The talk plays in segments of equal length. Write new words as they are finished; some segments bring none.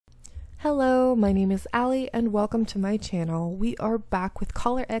Hello, my name is Allie and welcome to my channel. We are back with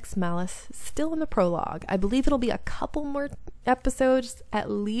Caller X Malice, still in the prologue. I believe it'll be a couple more episodes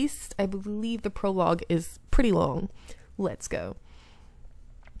at least. I believe the prologue is pretty long. Let's go.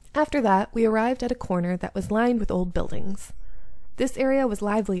 After that, we arrived at a corner that was lined with old buildings. This area was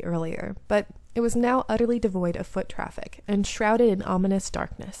lively earlier, but it was now utterly devoid of foot traffic and shrouded in ominous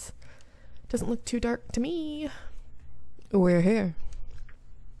darkness. Doesn't look too dark to me. We're here.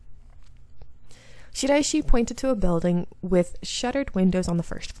 Shiraishi pointed to a building with shuttered windows on the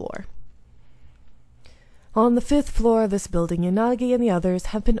first floor. On the 5th floor of this building, Yanagi and the others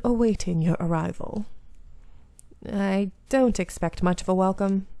have been awaiting your arrival. I don't expect much of a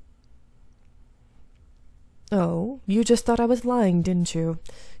welcome. Oh, you just thought I was lying, didn't you?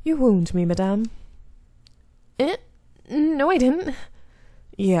 You wound me, madame. No, I didn't.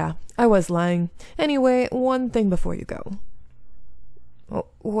 Yeah, I was lying. Anyway, one thing before you go. Oh,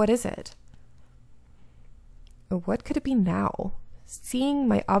 what is it? What could it be now? Seeing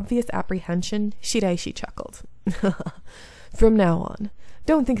my obvious apprehension, Shiraishi chuckled. From now on,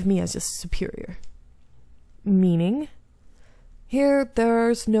 don't think of me as just superior. Meaning? Here,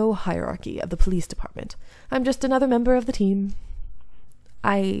 there's no hierarchy of the police department. I'm just another member of the team.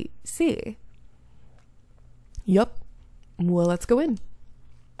 I see. Yup. Well, let's go in.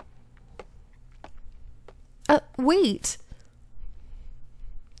 Wait!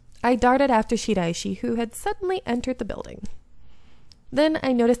 I darted after Shiraishi, who had suddenly entered the building. Then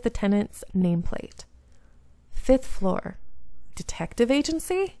I noticed the tenant's nameplate. 5th floor. Detective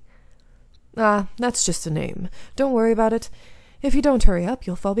agency? Ah, that's just a name. Don't worry about it. If you don't hurry up,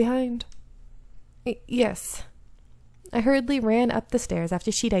 you'll fall behind. Yes. I hurriedly ran up the stairs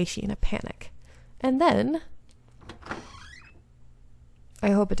after Shiraishi in a panic. And then... I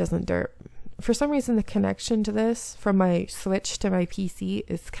hope it doesn't derp. For some reason, the connection to this from my Switch to my PC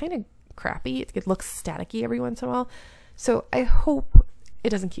is kind of crappy. It looks staticky every once in a while. So I hope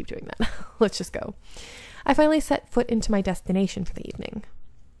it doesn't keep doing that. Let's just go. I finally set foot into my destination for the evening.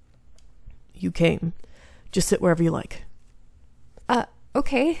 You came. Just sit wherever you like.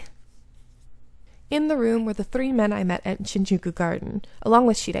 Okay. In the room were the 3 men I met at Shinjuku Garden, along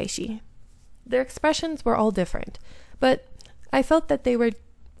with Shiraishi. Their expressions were all different, but I felt that they were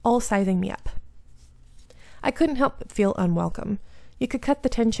all sizing me up. I couldn't help but feel unwelcome. You could cut the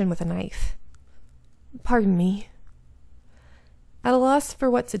tension with a knife. Pardon me. At a loss for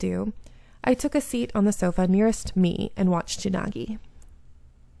what to do, I took a seat on the sofa nearest me and watched Yanagi.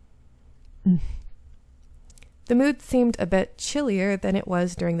 The mood seemed a bit chillier than it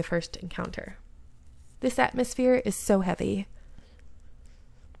was during the first encounter. This atmosphere is so heavy.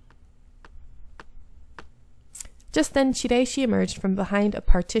 Just then, Shiraishi emerged from behind a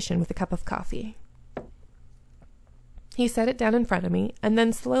partition with a cup of coffee. He set it down in front of me, and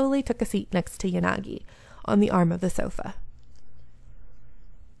then slowly took a seat next to Yanagi, on the arm of the sofa.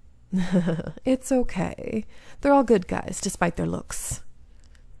 It's okay. They're all good guys, despite their looks.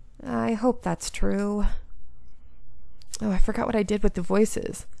 I hope that's true. Oh, I forgot what I did with the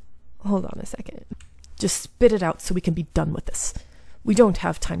voices. Hold on a second. Just spit it out so we can be done with this. We don't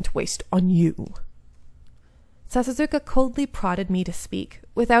have time to waste on you. Sasuzuka coldly prodded me to speak,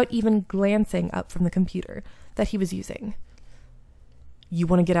 without even glancing up from the computer that he was using. You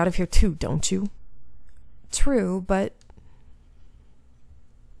want to get out of here too, don't you? True, but...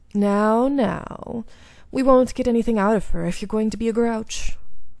 Now, we won't get anything out of her if you're going to be a grouch.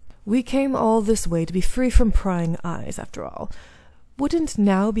 We came all this way to be free from prying eyes, after all. Wouldn't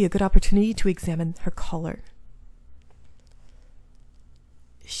now be a good opportunity to examine her collar?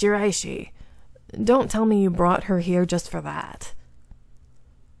 Shiraishi, don't tell me you brought her here just for that.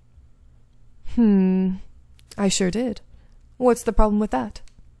 I sure did. What's the problem with that?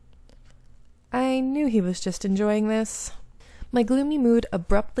 I knew he was just enjoying this. My gloomy mood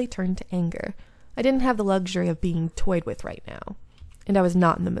abruptly turned to anger. I didn't have the luxury of being toyed with right now, and I was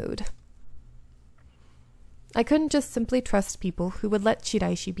not in the mood. I couldn't just simply trust people who would let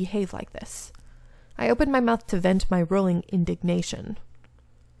Shiraishi behave like this. I opened my mouth to vent my rolling indignation.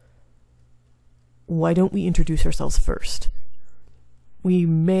 Why don't we introduce ourselves first? We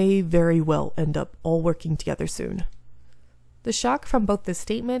may very well end up all working together soon. The shock from both the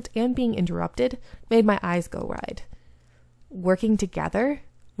statement and being interrupted made my eyes go wide. Working together?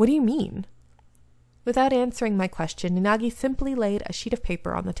 What do you mean? Without answering my question, Yanagi simply laid a sheet of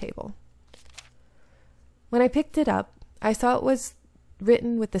paper on the table. When I picked it up, I saw it was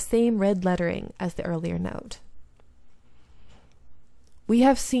written with the same red lettering as the earlier note. We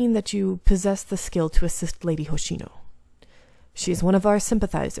have seen that you possess the skill to assist Lady Hoshino. She is one of our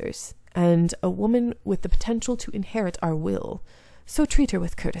sympathizers, and a woman with the potential to inherit our will, so treat her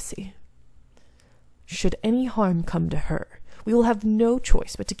with courtesy. should any harm come to her, we will have no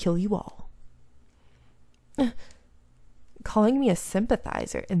choice but to kill you all. Calling me a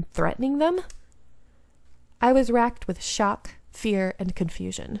sympathizer and threatening them? I was racked with shock, fear, and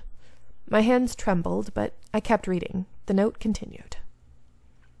confusion. My hands trembled, but I kept reading. The note continued.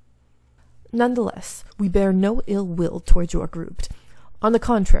 Nonetheless, we bear no ill will towards your group. On the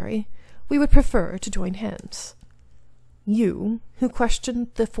contrary, we would prefer to join hands. You, who questioned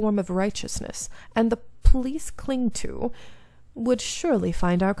the form of righteousness and the police cling to, would surely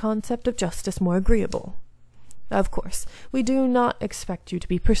find our concept of justice more agreeable. Of course, we do not expect you to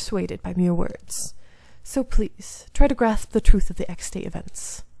be persuaded by mere words. So please, try to grasp the truth of the X-Day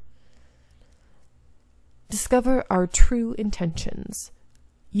events. Discover our true intentions.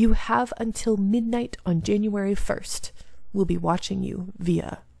 You have until midnight on January 1st. We'll be watching you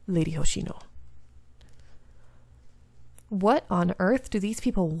via Lady Hoshino. What on earth do these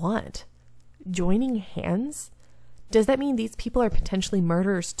people want? Joining hands? Does that mean these people are potentially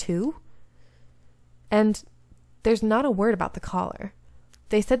murderers too? And there's not a word about the collar.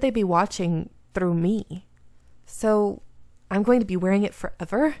 They said they'd be watching through me. So I'm going to be wearing it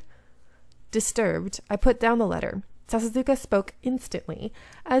forever? Disturbed, I put down the letter. Sasuzuka spoke instantly,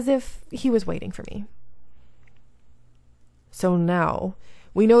 as if he was waiting for me. So now,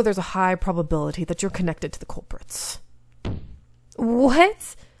 we know there's a high probability that you're connected to the culprits.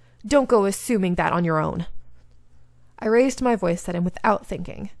 What? Don't go assuming that on your own. I raised my voice at him without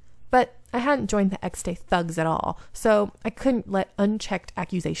thinking, but I hadn't joined the X-Day thugs at all, so I couldn't let unchecked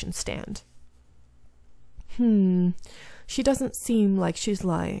accusations stand. She doesn't seem like she's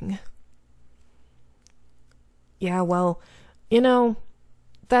lying. Yeah, well,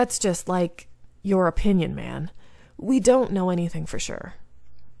 that's just like your opinion, man. We don't know anything for sure.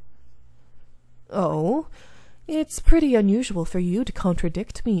 Oh, it's pretty unusual for you to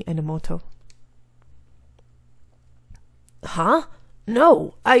contradict me, Enomoto. Huh?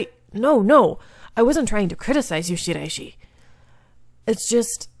 No, I wasn't trying to criticize you, Shiraishi. It's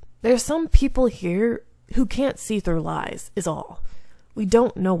just, there's some people here who can't see through lies, is all. We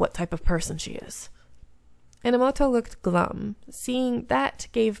don't know what type of person she is. Enomoto looked glum. Seeing that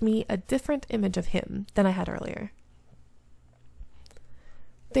gave me a different image of him than I had earlier.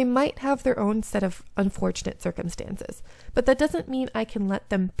 They might have their own set of unfortunate circumstances, but that doesn't mean I can let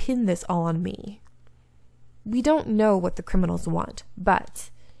them pin this all on me. We don't know what the criminals want, but...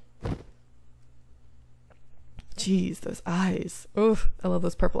 Jeez, those eyes. Oof, I love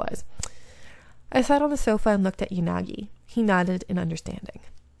those purple eyes. I sat on the sofa and looked at Yanagi. He nodded in understanding.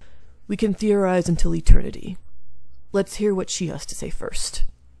 We can theorize until eternity. Let's hear what she has to say first.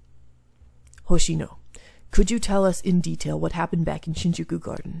 Hoshino, could you tell us in detail what happened back in Shinjuku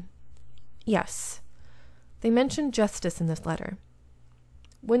Garden? Yes. They mentioned justice in this letter.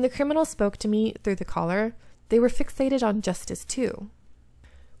 When the criminals spoke to me through the collar, they were fixated on justice too.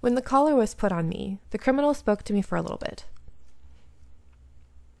 When the collar was put on me, the criminal spoke to me for a little bit.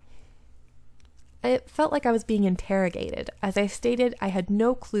 It felt like I was being interrogated. As I stated, I had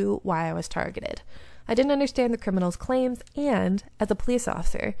no clue why I was targeted. I didn't understand the criminal's claims, and, as a police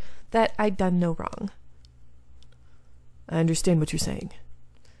officer, that I'd done no wrong. I understand what you're saying.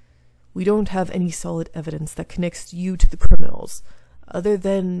 We don't have any solid evidence that connects you to the criminals. Other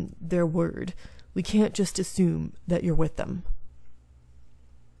than their word, we can't just assume that you're with them.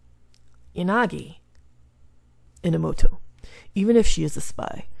 Yanagi. Enomoto, even if she is a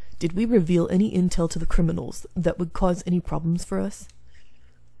spy, did we reveal any intel to the criminals that would cause any problems for us?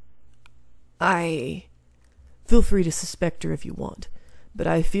 Feel free to suspect her if you want, but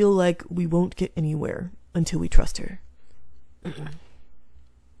I feel like we won't get anywhere until we trust her.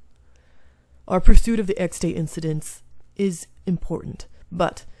 Our pursuit of the X-Day incidents is important,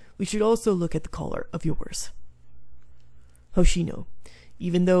 but we should also look at the collar of yours. Hoshino,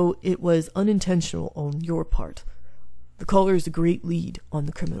 even though it was unintentional on your part, the collar is a great lead on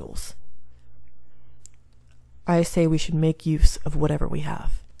the criminals. I say we should make use of whatever we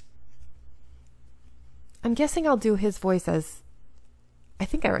have. I'm guessing I'll do his voice as... I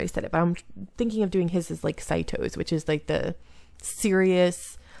think I already said it, but I'm thinking of doing his as like Saito's, which is like the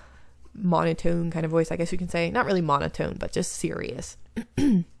serious, monotone kind of voice, I guess you can say. Not really monotone, but just serious.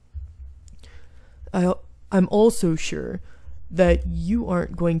 I'm also sure that you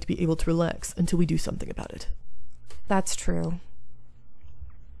aren't going to be able to relax until we do something about it. That's true.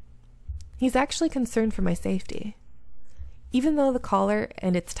 He's actually concerned for my safety. Even though the collar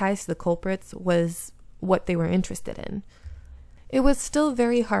and its ties to the culprits was what they were interested in, it was still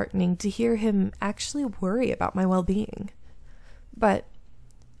very heartening to hear him actually worry about my well-being. But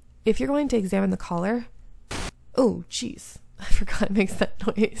if you're going to examine the collar... Oh, jeez. I forgot it makes that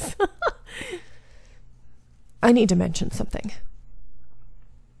noise. I need to mention something.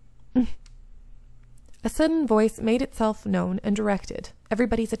 A sudden voice made itself known and directed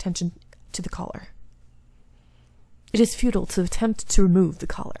everybody's attention to the collar. It is futile to attempt to remove the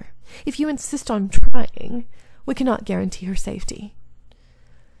collar. If you insist on trying, we cannot guarantee her safety.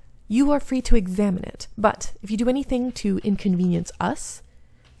 You are free to examine it, but if you do anything to inconvenience us,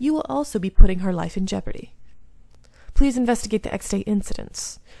 you will also be putting her life in jeopardy. Please investigate the X-Day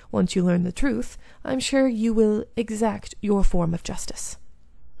incidents. Once you learn the truth, I'm sure you will exact your form of justice.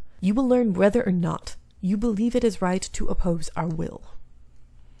 You will learn whether or not you believe it is right to oppose our will.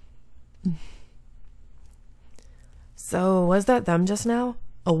 So, was that them just now?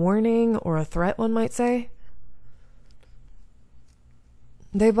 A warning or a threat, one might say?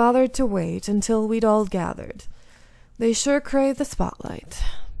 They bothered to wait until we'd all gathered. They sure crave the spotlight.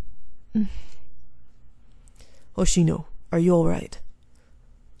 Hoshino, are you all right?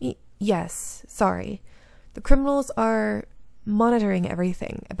 Yes, sorry. The criminals are monitoring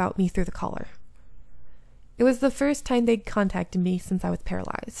everything about me through the collar. It was the first time they'd contacted me since I was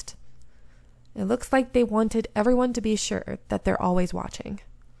paralyzed. It looks like they wanted everyone to be sure that they're always watching.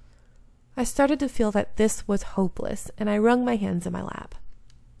 I started to feel that this was hopeless, and I wrung my hands in my lap.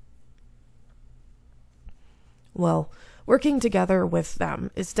 Well, working together with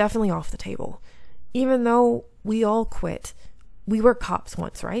them is definitely off the table. Even though we all quit, we were cops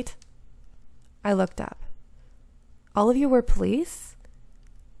once, right? I looked up. All of you were police?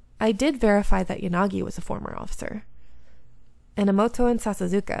 I did verify that Yanagi was a former officer. Enomoto and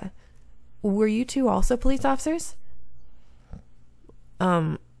Sasazuka, were you two also police officers?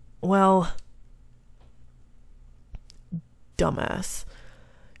 Well... Dumbass.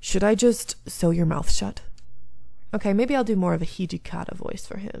 Should I just sew your mouth shut? Okay, maybe I'll do more of a Hijikata voice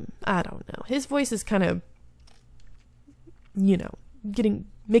for him. I don't know. His voice is kind of, you know,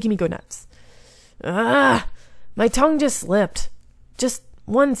 making me go nuts. Ah! My tongue just slipped. Just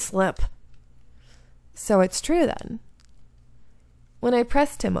one slip. So it's true then. When I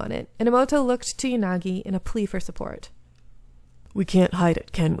pressed him on it, Enomoto looked to Yanagi in a plea for support. We can't hide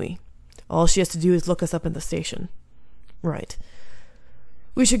it, can we? All she has to do is look us up in the station. Right.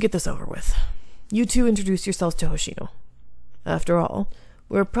 We should get this over with. You two introduce yourselves to Hoshino. After all,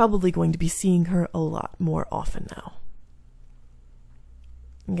 we're probably going to be seeing her a lot more often now.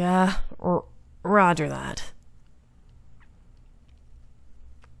 Yeah, roger that.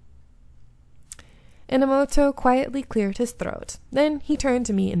 Enomoto quietly cleared his throat. Then he turned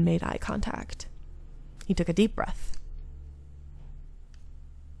to me and made eye contact. He took a deep breath.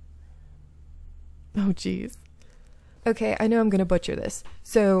 Oh, jeez. Okay, I know I'm going to butcher this,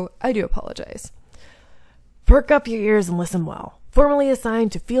 so I do apologize. Perk up your ears and listen well. Formerly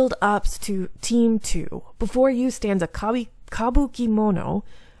assigned to Field Ops to Team 2. Before you stands a kabukimono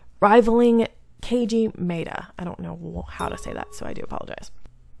rivaling Keiji Maeda. I don't know how to say that, so I do apologize.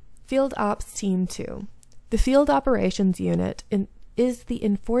 Field Ops Team 2. The Field Operations Unit is the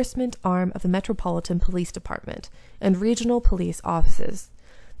enforcement arm of the Metropolitan Police Department and regional police offices.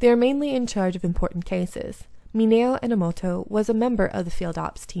 They are mainly in charge of important cases. Mineo Enomoto was a member of the Field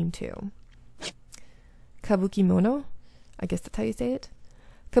Ops Team 2. Kabukimono? I guess that's how you say it.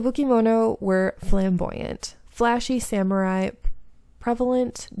 Kabukimono were flamboyant, flashy samurai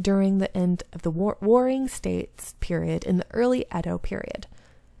prevalent during the end of the Warring States period in the early Edo period,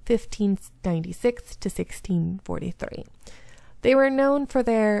 1596 to 1643. They were known for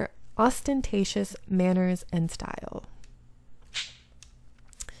their ostentatious manners and style.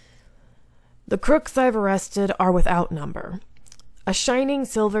 The crooks I've arrested are without number. A shining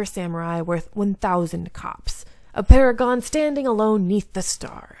silver samurai worth 1,000 cops. A paragon standing alone 'neath the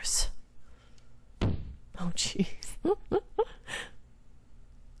stars. Oh, jeez.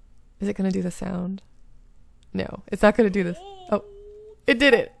 Is it going to do the sound? No, it's not going to do this. Oh, it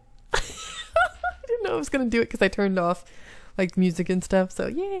did it. I didn't know I was going to do it because I turned off like music and stuff, so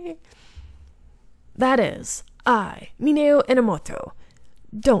yay. That is, I, Mineo Enomoto.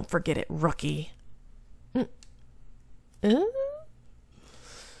 Don't forget it, rookie.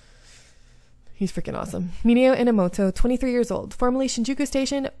 He's freaking awesome. Mineo Enomoto, 23 years old, formerly Shinjuku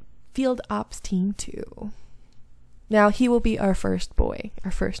Station, Field Ops Team 2. Now he will be our first boy,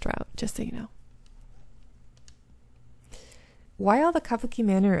 our first route, just so you know. Why all the kabuki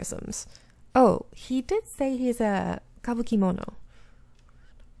mannerisms? Oh, he did say he's a kabukimono.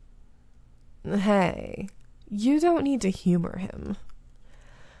 Hey, you don't need to humor him.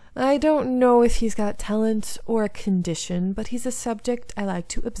 I don't know if he's got talent or a condition, but he's a subject I like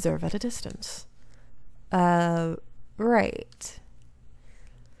to observe at a distance. Right.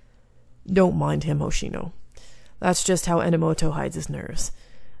 Don't mind him, Hoshino. That's just how Enomoto hides his nerves.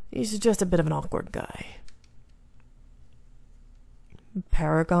 He's just a bit of an awkward guy.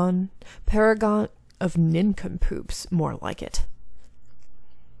 Paragon? Paragon of nincompoops, more like it.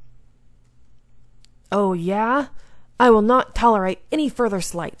 Oh yeah? I will not tolerate any further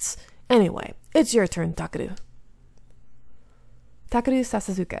slights. Anyway, it's your turn, Takaru. Takaru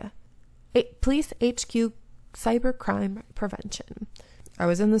Sasuzuka, Police HQ Cybercrime Prevention. I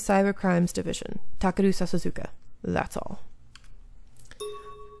was in the Cybercrimes Division. Takaru Sasuzuka. That's all.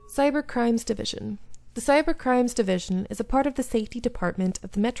 Cybercrimes Division. The Cybercrimes Division is a part of the Safety Department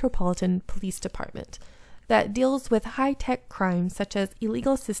of the Metropolitan Police Department that deals with high-tech crimes such as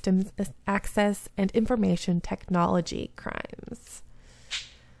illegal systems access and information technology crimes.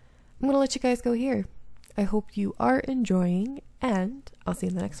 I'm going to let you guys go here. I hope you are enjoying, and I'll see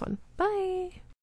you in the next one. Bye!